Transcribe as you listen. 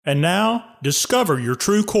And now, discover your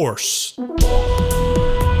true course.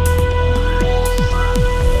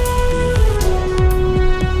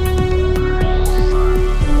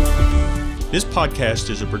 This podcast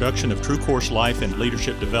is a production of True Course Life and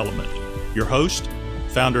Leadership Development. Your host,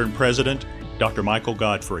 founder and president, Dr. Michael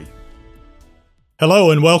Godfrey. Hello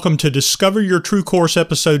and welcome to Discover Your True Course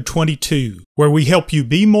episode 22, where we help you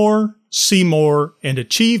be more, see more, and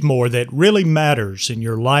achieve more that really matters in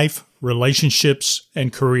your life, relationships,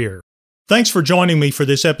 and career. Thanks for joining me for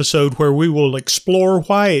this episode where we will explore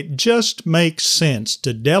why it just makes sense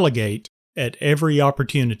to delegate at every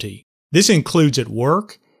opportunity. This includes at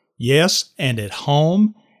work, yes, and at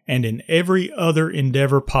home, and in every other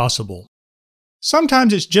endeavor possible.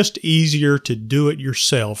 Sometimes it's just easier to do it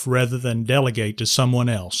yourself rather than delegate to someone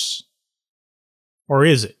else. Or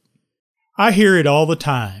is it? I hear it all the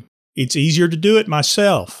time. It's easier to do it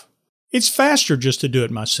myself. It's faster just to do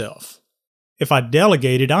it myself. If I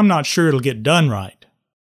delegate it, I'm not sure it'll get done right.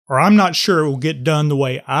 Or I'm not sure it will get done the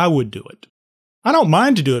way I would do it. I don't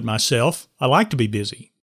mind to do it myself. I like to be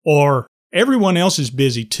busy. Or everyone else is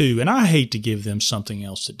busy too, and I hate to give them something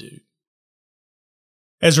else to do.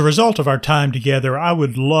 As a result of our time together, I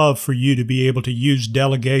would love for you to be able to use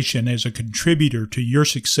delegation as a contributor to your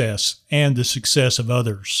success and the success of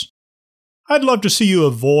others. I'd love to see you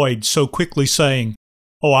avoid so quickly saying,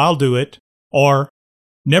 "Oh, I'll do it," or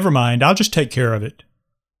 "Never mind, I'll just take care of it."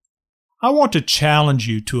 I want to challenge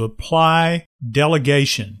you to apply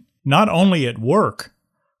delegation not only at work,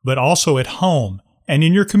 but also at home and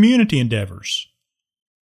in your community endeavors.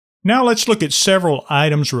 Now let's look at several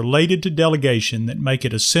items related to delegation that make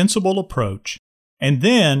it a sensible approach, and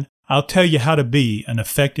then I'll tell you how to be an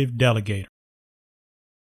effective delegator.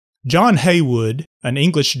 John Heywood, an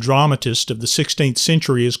English dramatist of the 16th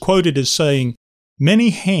century, is quoted as saying,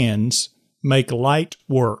 "Many hands make light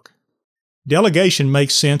work." Delegation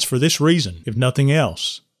makes sense for this reason, if nothing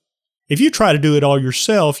else. If you try to do it all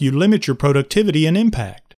yourself, you limit your productivity and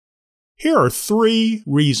impact. Here are 3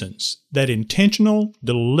 reasons that intentional,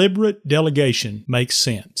 deliberate delegation makes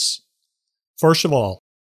sense. First of all,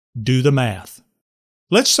 do the math.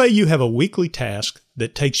 Let's say you have a weekly task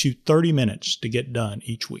that takes you 30 minutes to get done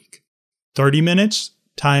each week. 30 minutes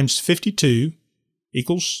times 52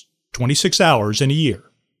 equals 26 hours in a year.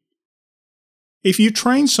 If you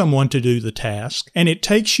train someone to do the task and it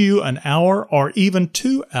takes you an hour or even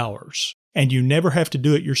 2 hours and you never have to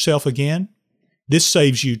do it yourself again, this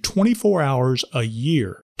saves you 24 hours a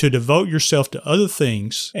year to devote yourself to other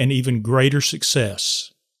things and even greater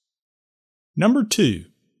success. Number 2,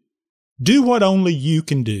 do what only you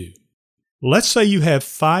can do. Let's say you have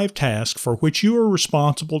 5 tasks for which you are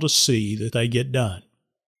responsible to see that they get done.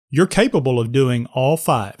 You're capable of doing all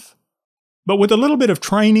 5. But with a little bit of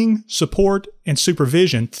training, support, and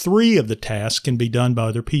supervision, 3 of the tasks can be done by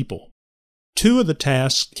other people. 2 of the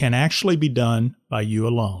tasks can actually be done by you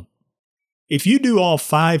alone. If you do all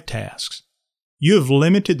 5 tasks, you have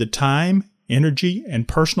limited the time, energy, and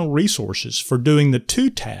personal resources for doing the 2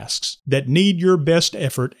 tasks that need your best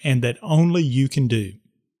effort and that only you can do.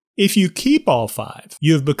 If you keep all 5,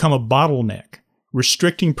 you have become a bottleneck,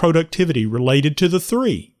 restricting productivity related to the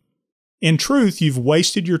 3. In truth, you've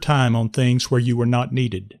wasted your time on things where you were not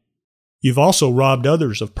needed. You've also robbed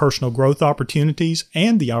others of personal growth opportunities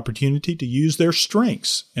and the opportunity to use their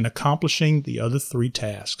strengths in accomplishing the other 3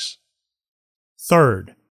 tasks.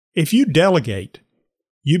 Third, if you delegate,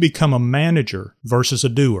 you become a manager versus a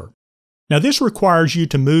doer. Now, this requires you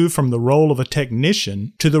to move from the role of a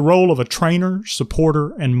technician to the role of a trainer,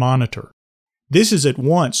 supporter, and monitor. This is at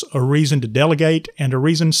once a reason to delegate and a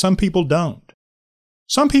reason some people don't.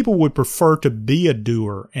 Some people would prefer to be a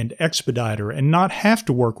doer and expediter and not have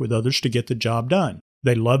to work with others to get the job done.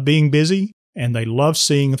 They love being busy, and they love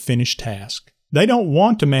seeing a finished task. They don't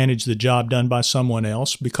want to manage the job done by someone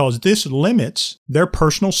else because this limits their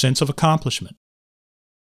personal sense of accomplishment.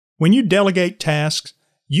 When you delegate tasks,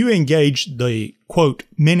 you engage the, quote,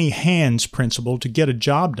 many hands principle to get a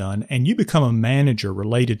job done, and you become a manager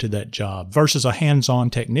related to that job versus a hands-on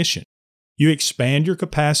technician. You expand your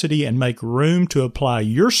capacity and make room to apply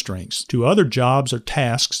your strengths to other jobs or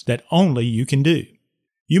tasks that only you can do.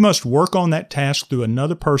 You must work on that task through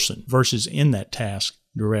another person versus in that task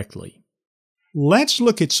directly. Let's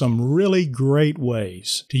look at some really great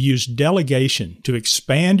ways to use delegation to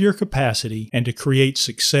expand your capacity and to create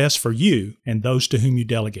success for you and those to whom you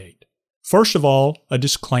delegate. First of all, a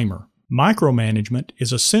disclaimer. Micromanagement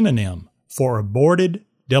is a synonym for aborted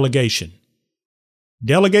delegation.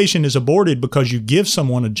 Delegation is aborted because you give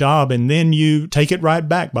someone a job and then you take it right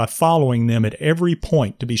back by following them at every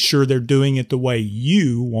point to be sure they're doing it the way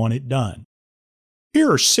you want it done. Here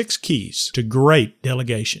are 6 keys to great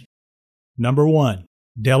delegation. Number 1,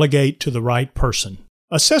 delegate to the right person.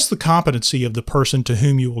 Assess the competency of the person to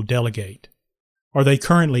whom you will delegate. Are they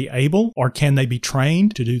currently able, or can they be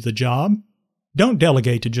trained to do the job? Don't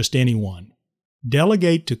delegate to just anyone.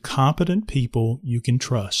 Delegate to competent people you can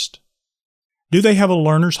trust. Do they have a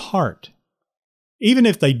learner's heart? Even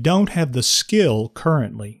if they don't have the skill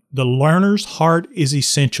currently, the learner's heart is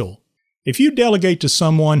essential. If you delegate to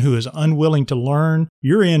someone who is unwilling to learn,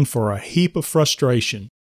 you're in for a heap of frustration.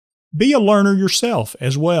 Be a learner yourself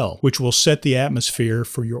as well, which will set the atmosphere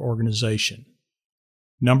for your organization.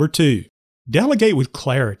 Number 2, delegate with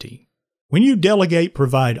clarity. When you delegate,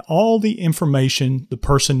 provide all the information the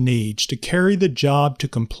person needs to carry the job to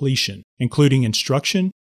completion, including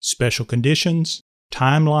instruction, special conditions,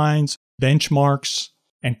 timelines, benchmarks,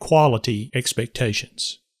 and quality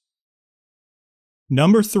expectations.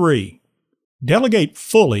 Number 3, delegate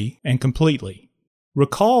fully and completely.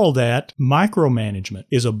 Recall that micromanagement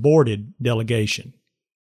is aborted delegation.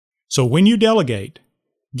 So when you delegate,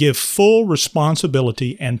 give full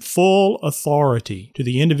responsibility and full authority to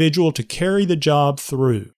the individual to carry the job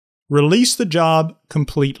through. Release the job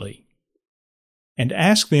completely. And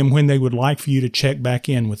ask them when they would like for you to check back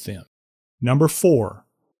in with them. Number 4,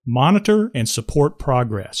 monitor and support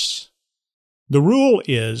progress. The rule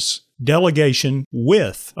is delegation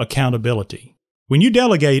with accountability. When you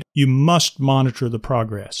delegate, you must monitor the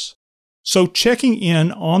progress. So checking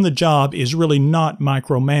in on the job is really not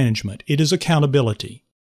micromanagement, it is accountability.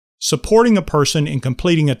 Supporting a person in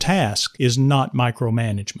completing a task is not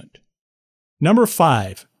micromanagement. Number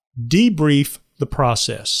 5, debrief the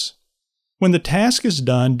process. When the task is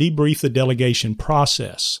done, debrief the delegation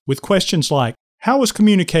process with questions like, how was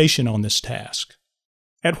communication on this task?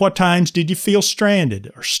 At what times did you feel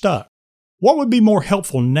stranded or stuck? What would be more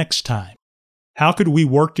helpful next time? How could we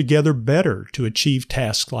work together better to achieve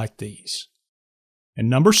tasks like these? And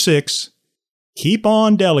number 6, keep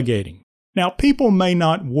on delegating. Now, people may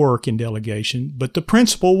not work in delegation, but the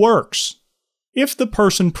principle works. If the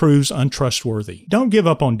person proves untrustworthy, don't give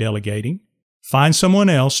up on delegating. Find someone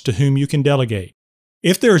else to whom you can delegate.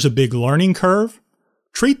 If there is a big learning curve,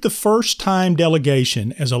 treat the first-time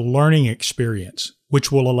delegation as a learning experience,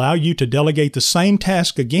 which will allow you to delegate the same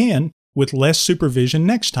task again with less supervision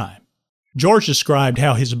next time. George described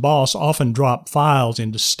how his boss often dropped files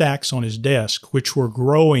into stacks on his desk, which were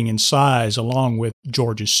growing in size along with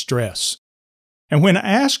George's stress. And when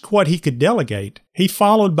asked what he could delegate, he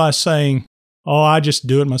followed by saying, "Oh, I just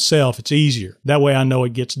do it myself. It's easier. That way I know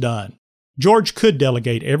it gets done." George could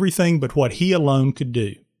delegate everything but what he alone could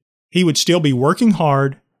do. He would still be working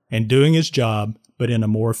hard and doing his job, but in a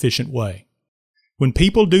more efficient way. When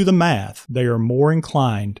people do the math, they are more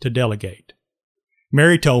inclined to delegate.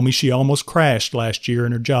 Mary told me she almost crashed last year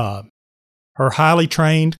in her job. Her highly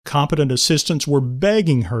trained, competent assistants were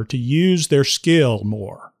begging her to use their skill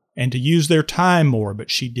more and to use their time more, but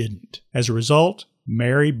she didn't. As a result,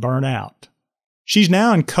 Mary burnt out. She's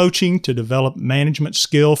now in coaching to develop management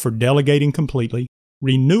skill for delegating completely,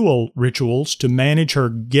 renewal rituals to manage her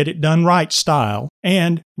get-it-done-right style,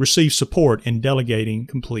 and receive support in delegating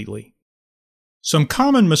completely. Some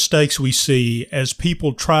common mistakes we see as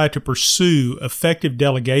people try to pursue effective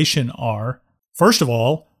delegation are, first of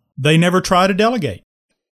all, they never try to delegate.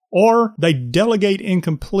 Or they delegate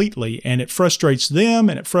incompletely and it frustrates them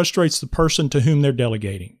and it frustrates the person to whom they're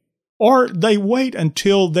delegating. Or they wait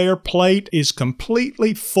until their plate is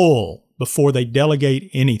completely full before they delegate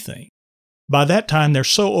anything. By that time, they're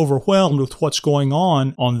so overwhelmed with what's going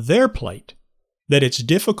on their plate that it's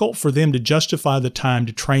difficult for them to justify the time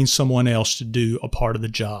to train someone else to do a part of the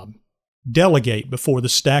job. Delegate before the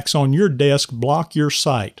stacks on your desk block your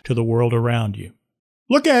sight to the world around you.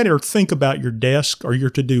 Look at or think about your desk or your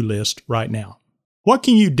to-do list right now. What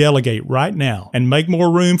can you delegate right now and make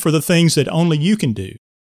more room for the things that only you can do,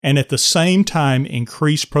 and at the same time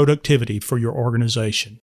increase productivity for your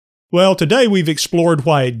organization? Well, today we've explored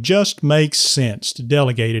why it just makes sense to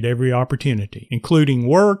delegate at every opportunity, including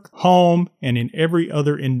work, home, and in every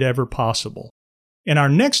other endeavor possible. In our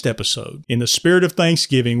next episode, in the spirit of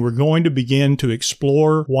Thanksgiving, we're going to begin to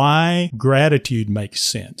explore why gratitude makes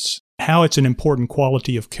sense, how it's an important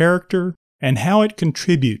quality of character, and how it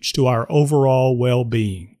contributes to our overall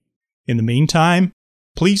well-being. In the meantime,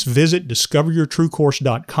 please visit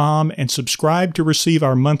discoveryourtruecourse.com and subscribe to receive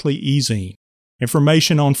our monthly e-zine,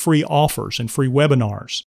 information on free offers and free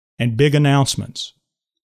webinars, and big announcements.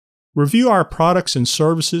 Review our products and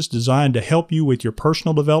services designed to help you with your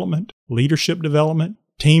personal development, leadership development,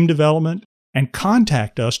 team development, and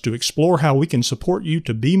contact us to explore how we can support you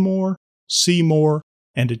to be more, see more,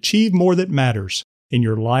 and achieve more that matters in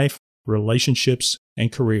your life, relationships,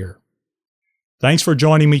 and career. Thanks for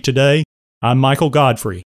joining me today. I'm Michael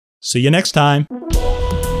Godfrey. See you next time.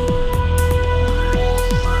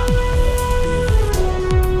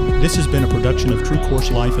 This has been a production of True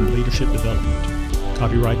Course Life and Leadership Development.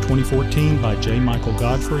 Copyright 2014 by J. Michael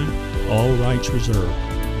Godfrey. All rights reserved.